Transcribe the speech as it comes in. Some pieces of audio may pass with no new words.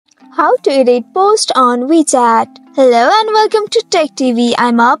How to edit post on WeChat. Hello and welcome to Tech TV.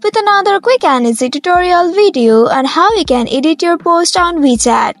 I'm up with another quick and easy tutorial video on how you can edit your post on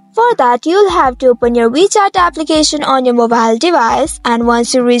WeChat. For that, you'll have to open your WeChat application on your mobile device, and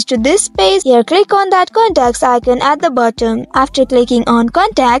once you reach to this page, here click on that contacts icon at the bottom. After clicking on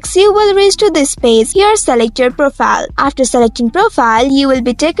contacts, you will reach to this page. Here select your profile. After selecting profile, you will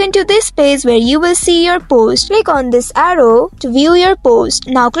be taken to this page where you will see your post. Click on this arrow to view your post.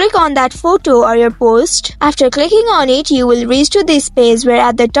 Now click on that photo or your post. After clicking on it, you will reach to this page where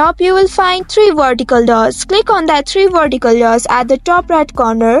at the top you will find 3 vertical dots. Click on that 3 vertical dots at the top right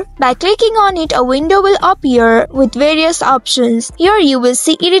corner. By clicking on it, a window will appear with various options. Here you will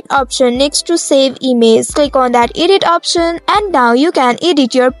see edit option next to save image. Click on that edit option and now you can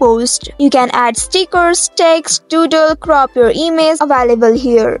edit your post. You can add stickers, text, doodle, crop your image available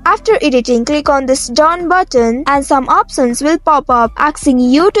here. After editing, click on this done button and some options will pop up asking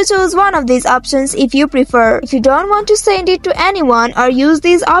you to choose one of these options if you prefer. If you don't want to send it to anyone or use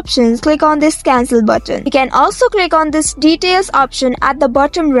these options, click on this cancel button. You can also click on this details option at the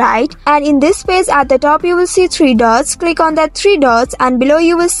bottom right, and in this page at the top you will see 3 dots. Click on that 3 dots and below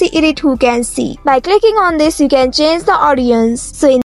you will see edit who can see. By clicking on this, you can change the audience. So in